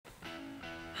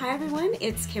Hi everyone,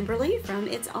 it's Kimberly from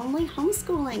It's Only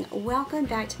Homeschooling. Welcome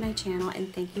back to my channel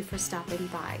and thank you for stopping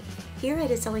by. Here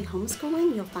at It's Only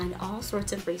Homeschooling, you'll find all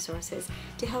sorts of resources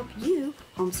to help you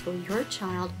homeschool your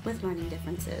child with learning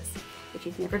differences. If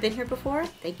you've never been here before,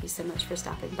 thank you so much for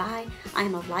stopping by. I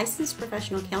am a licensed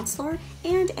professional counselor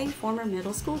and a former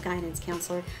middle school guidance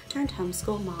counselor turned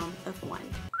homeschool mom of one.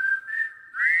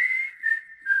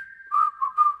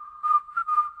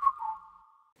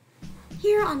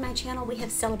 Here on my channel, we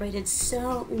have celebrated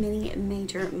so many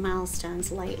major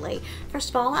milestones lately. First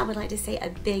of all, I would like to say a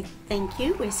big thank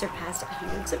you. We surpassed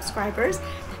 100 subscribers, and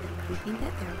I'm hoping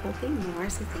that there will be more,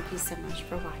 so thank you so much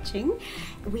for watching.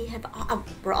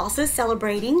 We're also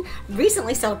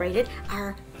recently celebrated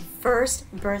our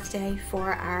first birthday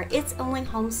for our It's Only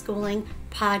Homeschooling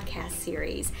podcast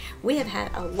series. We have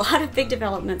had a lot of big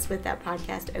developments with that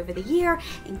podcast over the year,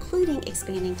 including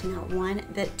expanding to not one,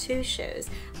 but two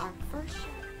shows.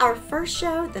 Our first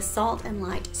show, the Salt and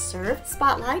Light Serve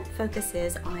Spotlight,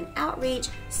 focuses on outreach,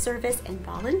 service, and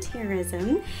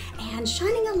volunteerism, and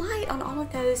shining a light on all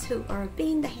of those who are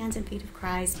being the hands and feet of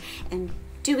Christ and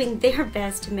doing their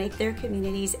best to make their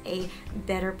communities a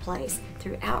better place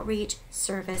through outreach,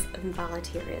 service, and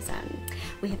volunteerism.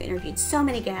 We have interviewed so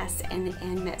many guests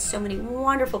and met so many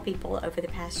wonderful people over the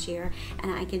past year,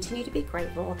 and I continue to be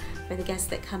grateful for the guests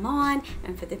that come on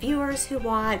and for the viewers who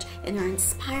watch and are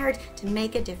inspired to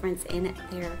make a difference in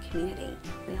their community.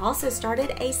 We also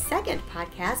started a second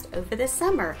podcast over the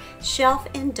summer, Shelf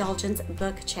Indulgence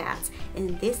Book Chats.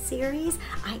 In this series,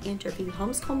 I interview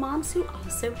homeschool moms who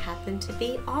also happen to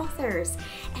be authors,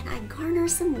 and I garner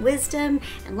some wisdom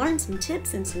and learn some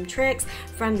tips and some tricks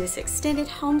from this extended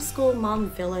homeschool mom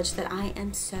village that I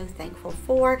am so thankful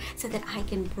for, so that I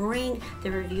can bring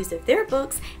the reviews of their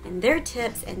books and their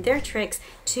tips and their tricks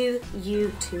to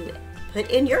you to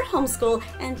put in your homeschool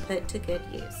and put to good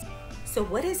use. So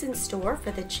what is in store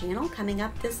for the channel coming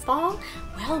up this fall?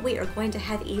 Well, we are going to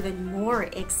have even more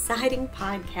exciting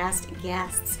podcast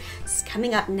guests.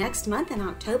 Coming up next month in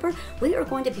October, we are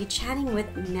going to be chatting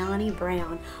with Melanie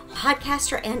Brown,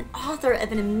 podcaster and author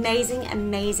of an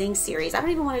amazing series. I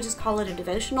don't even want to just call it a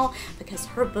devotional because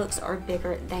her books are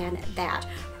bigger than that.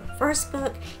 First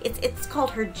book, it's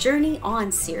called her Journey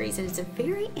On series, and it's a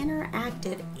very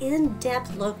interactive,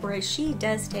 in-depth look where she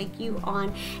does take you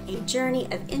on a journey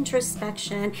of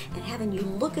introspection and having you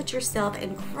look at yourself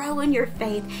and grow in your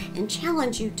faith and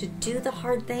challenge you to do the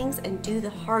hard things and do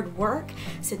the hard work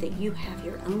so that you have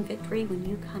your own victory when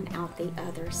you come out the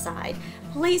other side.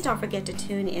 Please don't forget to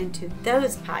tune into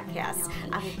those podcasts.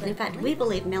 In fact, we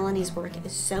believe Melanie's work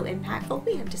is so impactful,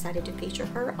 we have decided to feature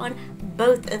her on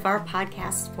both of our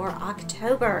podcasts for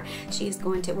October.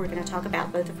 We're going to talk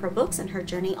about both of her books and her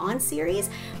Journey On series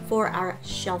for our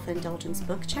Shelf Indulgence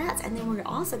Book Chats, and then we're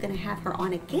also going to have her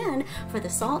on again for the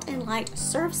Salt and Light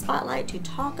Serve Spotlight to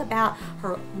talk about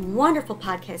her wonderful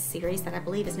podcast series that I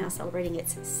believe is now celebrating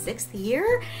its 6th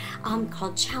year,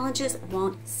 called Challenges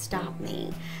Won't Stop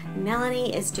Me.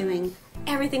 Melanie is doing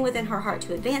everything within her heart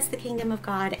to advance the kingdom of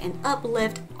God and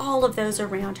uplift all of those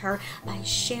around her by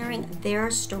sharing their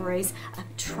stories of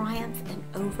triumph and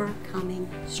overcoming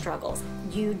struggles.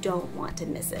 You don't want to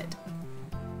miss it.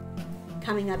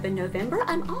 Coming up in November,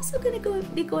 I'm also going to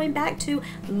be going back to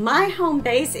my home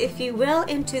base, if you will,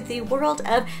 into the world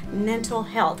of mental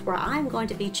health, where I'm going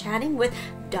to be chatting with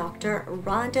Dr.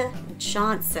 Rhonda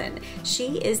Johnson.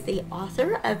 She is the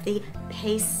author of the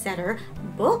Pace Setter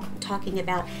book, talking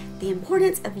about the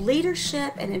importance of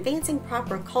leadership and advancing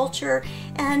proper culture.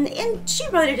 And she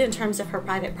wrote it in terms of her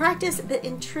private practice, but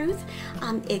in truth,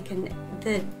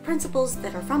 the principles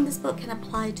that are from this book can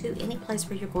apply to any place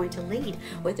where you're going to lead,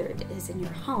 whether it is in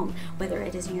your home, whether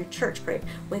it is in your church group,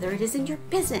 whether it is in your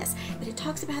business. But it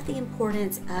talks about the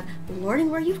importance of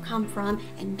learning where you've come from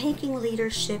and making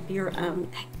leadership your own.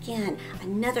 Again,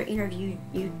 another interview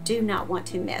you do not want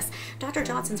to miss. Dr.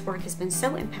 Johnson's work has been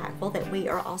so impactful that we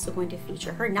are also going to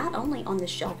feature her not only on the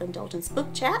Shelf Indulgence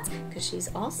Book Chats, because she's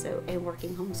also a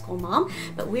working homeschool mom,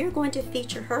 but we're going to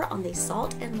feature her on the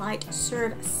Salt and Light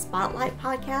Serve Spotlight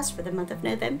podcast for the month of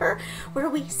November, where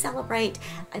we celebrate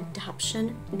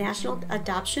National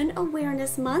Adoption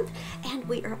Awareness Month, and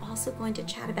we are also going to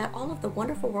chat about all of the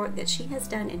wonderful work that she has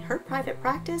done in her private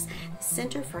practice, the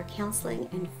Center for Counseling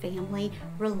and Family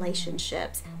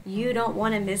Relationships. You don't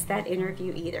want to miss that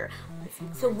interview either.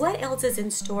 So what else is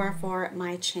in store for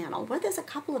my channel? Well, there's a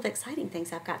couple of exciting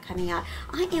things I've got coming out.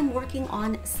 I am working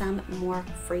on some more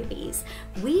freebies.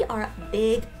 We are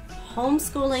big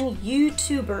homeschooling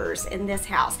YouTubers in this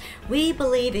house. We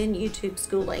believe in YouTube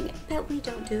schooling, but we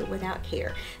don't do it without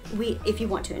care. If you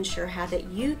want to ensure how that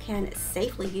you can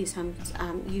safely use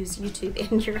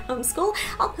YouTube in your homeschool,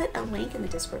 I'll put a link in the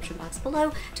description box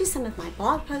below to some of my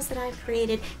blog posts that I've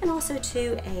created, and also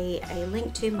to a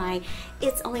link to my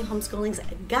It's Only Homeschooling's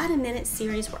Got a Minute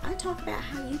series, where I talk about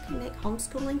how you can make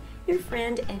homeschooling your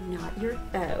friend and not your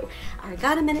foe. Our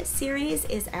Got a Minute series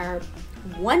is our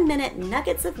 1 minute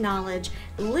nuggets of knowledge,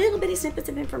 little bitty snippets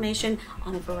of information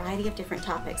on a variety of different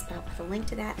topics. But I'll put a link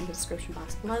to that in the description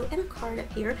box below and a card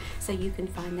up here so you can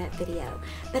find that video.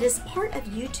 But as part of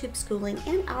YouTube schooling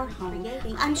in our home,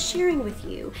 I'm sharing with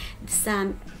you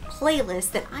some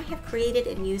playlists that I have created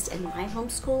and used in my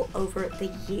homeschool over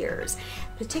the years,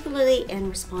 particularly in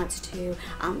response to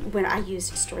when I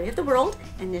used Story of the World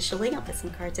initially. I'll put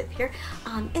some cards up here.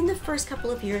 In the first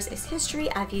couple of years as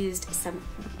history, I've used some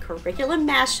curriculum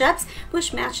mashups,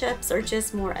 which mashups are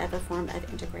just more of a form of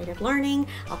integrative learning.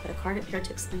 I'll put a card up here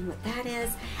to explain what that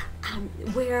is,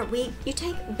 where you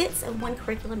take bits of one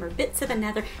curriculum or bits of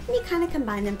another and you kind of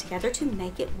combine them together to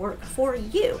make it work for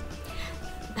you.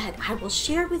 But I will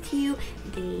share with you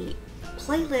the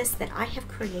playlist that I have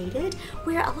created,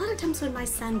 where a lot of times when my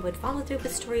son would follow through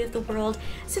with Story of the World,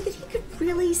 so that he could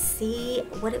really see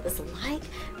what it was like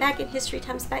back in history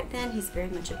times back then. He's very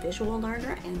much a visual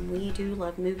learner, and we do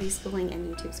love movie schooling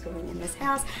and YouTube schooling in this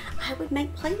house. I would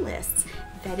make playlists,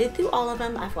 vetted through all of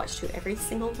them. I've watched through every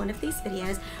single one of these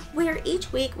videos, where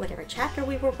each week, whatever chapter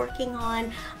we were working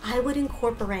on, I would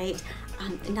incorporate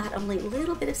not only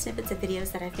little bit of snippets of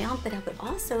videos that I found, but I would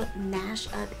also mash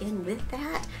up in with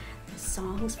that the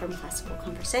songs from classical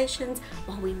conversations.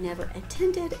 While we never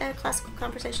attended classical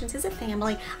conversations as a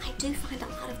family, I do find a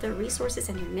lot of the resources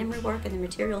and the memory work and the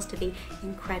materials to be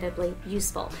incredibly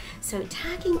useful. So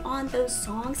tagging on those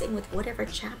songs and with whatever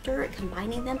chapter,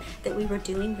 combining them that we were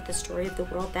doing with the Story of the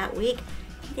World that week,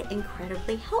 made it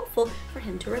incredibly helpful for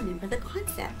him to remember the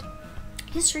concept.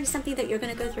 History is something that you're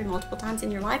going to go through multiple times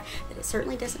in your life, but it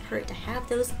certainly doesn't hurt to have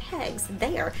those pegs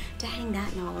there to hang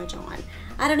that knowledge on.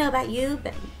 I don't know about you,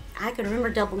 but I can remember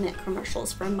double mint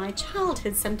commercials from my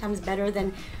childhood sometimes better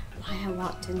than why I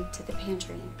walked into the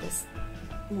pantry this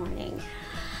morning.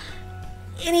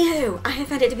 Anywho, I have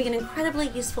found it to be an incredibly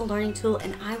useful learning tool,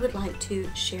 and I would like to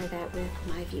share that with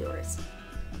my viewers.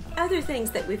 Other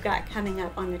things that we've got coming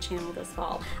up on the channel this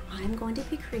fall, I'm going to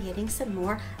be creating some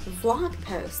more vlog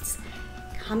posts.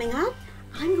 Coming up,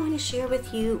 I'm going to share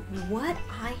with you what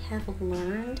I have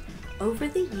learned over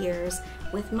the years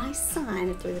with my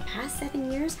son through the past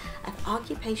 7 years of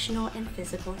occupational and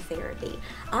physical therapy.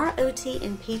 Our OT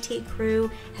and PT crew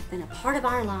have been a part of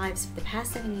our lives for the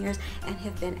past 7 years and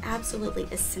have been absolutely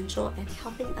essential in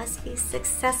helping us be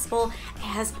successful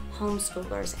as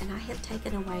homeschoolers, and I have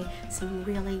taken away some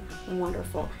really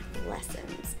wonderful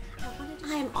lessons.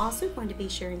 I am also going to be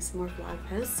sharing some more blog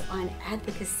posts on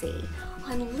advocacy,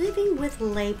 on living with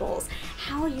labels,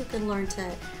 how you can learn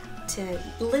to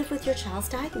live with your child's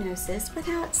diagnosis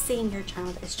without seeing your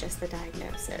child as just the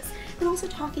diagnosis, and also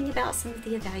talking about some of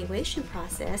the evaluation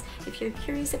process if you're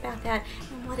curious about that,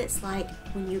 and what it's like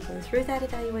when you go through that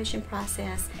evaluation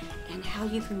process and how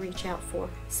you can reach out for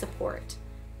support.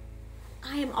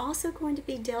 I am also going to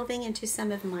be delving into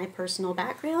some of my personal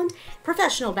background,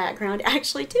 professional background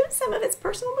actually too. Some of it's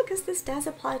personal because this does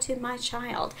apply to my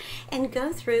child, and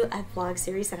go through a vlog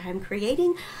series that I'm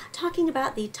creating talking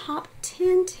about the top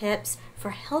 10 tips for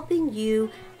helping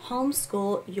you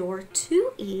homeschool your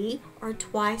 2E or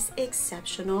twice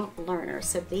exceptional learner.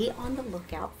 So be on the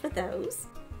lookout for those.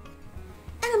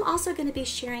 And I'm also going to be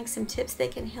sharing some tips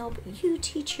that can help you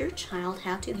teach your child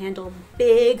how to handle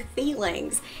big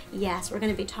feelings. Yes, we're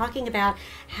going to be talking about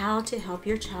how to help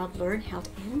your child learn how to,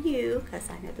 and you, because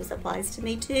I know this applies to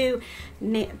me too,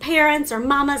 parents or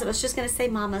mamas. I was just going to say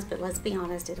mamas, but let's be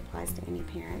honest, it applies to any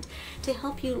parent, to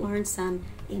help you learn some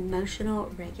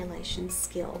emotional regulation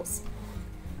skills.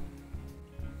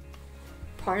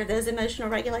 Part of those emotional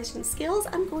regulation skills,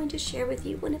 I'm going to share with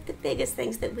you one of the biggest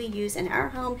things that we use in our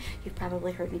home. You've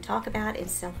probably heard me talk about in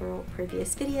several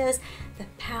previous videos, the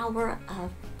power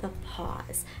of the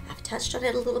pause. I've touched on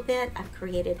it a little bit. I've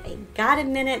created a Got a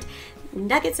Minute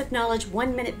nuggets of knowledge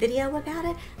 1 minute video about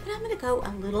it, but I'm going to go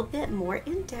a little bit more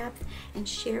in depth and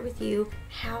share with you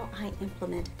how I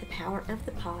implement the power of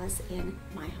the pause in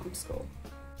my homeschool.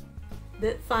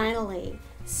 But finally,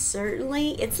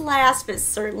 certainly it's last but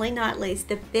certainly not least,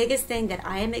 the biggest thing that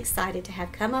I am excited to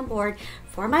have come on board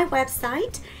for my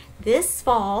website this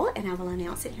fall, and I will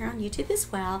announce it here on YouTube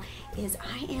as well, is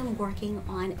I am working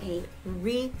on a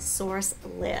resource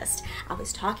list. I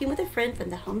was talking with a friend from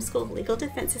the Homeschool Legal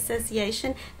Defense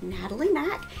Association, Natalie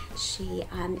Mack. She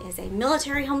is a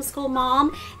military homeschool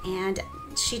mom, and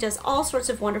she does all sorts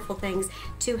of wonderful things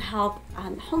to help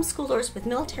homeschoolers with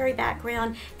military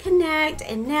background connect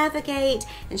and navigate,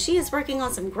 and she is working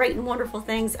on some great and wonderful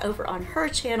things over on her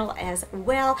channel as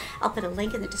well. I'll put a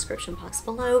link in the description box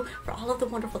below for all of the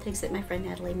wonderful things that my friend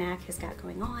Natalie Mack has got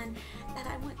going on that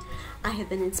I have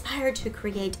been inspired to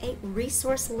create a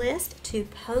resource list to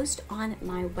post on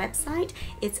my website.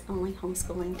 It's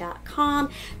onlyhomeschooling.com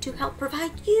to help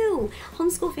provide you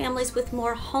homeschool families with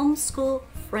more homeschool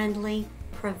friendly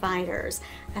providers.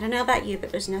 I don't know about you,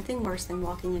 but there's nothing worse than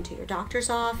walking into your doctor's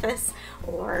office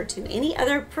or to any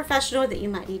other professional that you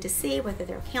might need to see, whether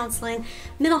they're counseling,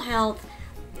 mental health,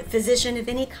 a physician of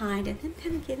any kind, and them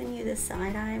kind of giving you the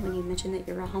side eye when you mention that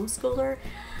you're a homeschooler.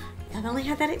 I've only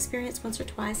had that experience once or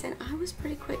twice, and I was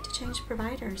pretty quick to change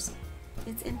providers.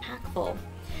 It's impactful.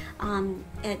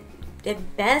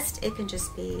 At best, it can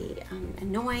just be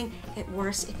annoying. At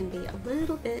worst, it can be a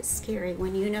little bit scary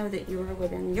when you know that you are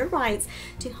within your rights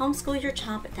to homeschool your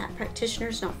child, but that practitioner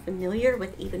is not familiar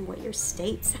with even what your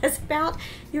state says about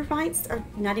your rights, or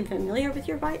not even familiar with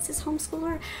your rights as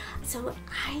homeschooler. So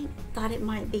I thought it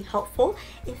might be helpful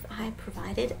if I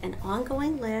provided an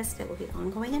ongoing list that will be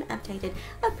ongoing and updated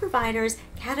of providers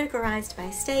categorized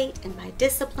by state and by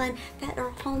discipline that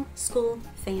are homeschool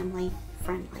family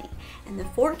friendly. And the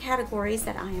 4 categories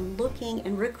that I am looking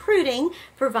and recruiting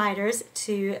providers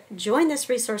to join this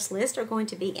resource list are going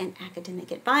to be in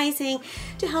academic advising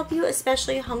to help you,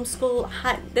 especially homeschool,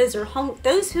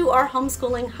 those who are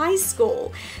homeschooling high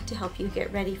school, to help you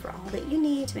get ready for all that you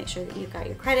need to make sure that you've got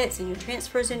your credits and your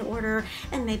transfers in order,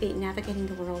 and maybe navigating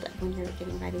the world when you're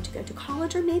getting ready to go to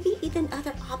college, or maybe even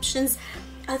other options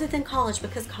other than college,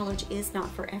 because college is not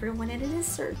for everyone, and it is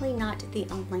certainly not the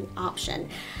only option.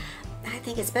 I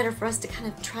think it's better for us to kind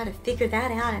of try to figure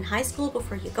that out in high school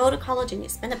before you go to college and you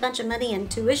spend a bunch of money in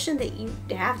tuition that you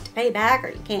have to pay back or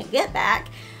you can't get back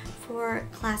for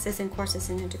classes and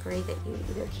courses in a degree that you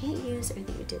either can't use or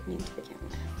that you didn't need to begin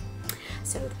with.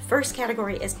 So the first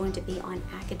category is going to be on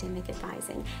academic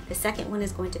advising. The second one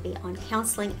is going to be on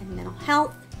counseling and mental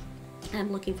health.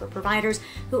 I'm looking for providers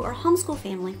who are homeschool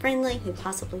family friendly, who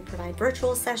possibly provide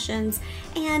virtual sessions.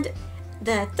 And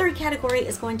the third category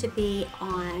is going to be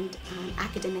on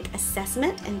academic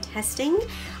assessment and testing.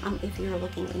 If you're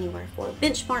looking anywhere for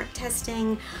benchmark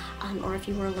testing, or if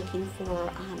you were looking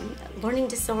for learning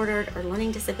disorder or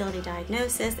learning disability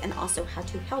diagnosis, and also how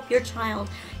to help your child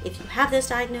if you have those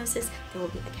diagnoses, there will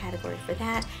be a category for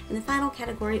that. And the final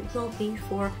category will be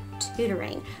for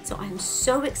tutoring. So I'm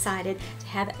so excited to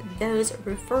have those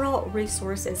referral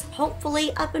resources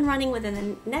hopefully up and running within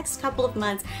the next couple of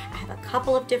months. I have a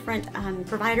couple of different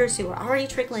providers who are already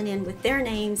trickling in with their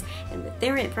names and with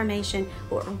their information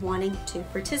who are wanting to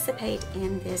participate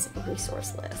in this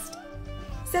resource list.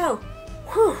 So,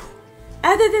 whew.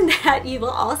 Other than that, you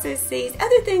will also see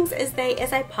other things as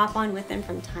I pop on with them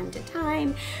from time to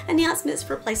time, announcements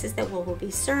for places that we'll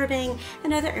be serving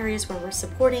and other areas where we're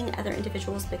supporting other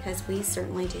individuals, because we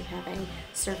certainly do have a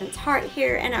servant's heart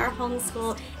here in our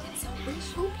homeschool. And so I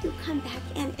hope you come back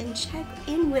in and check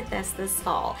in with us this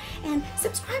fall and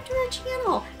subscribe to our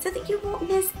channel so that you won't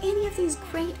miss any of these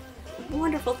great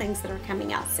wonderful things that are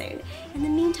coming out soon. In the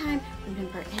meantime,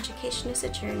 remember, education is a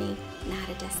journey, not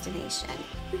a destination.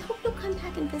 We hope you'll come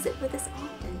back and visit with us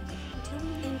often.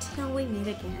 Until we meet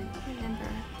again, remember,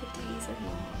 the days are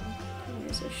long, the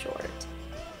years are short.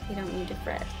 You don't need to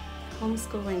fret.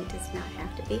 Homeschooling does not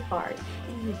have to be hard,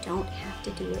 and you don't have to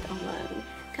do it alone.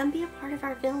 Come be a part of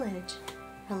our village.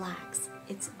 Relax.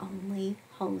 It's only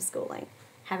homeschooling.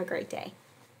 Have a great day.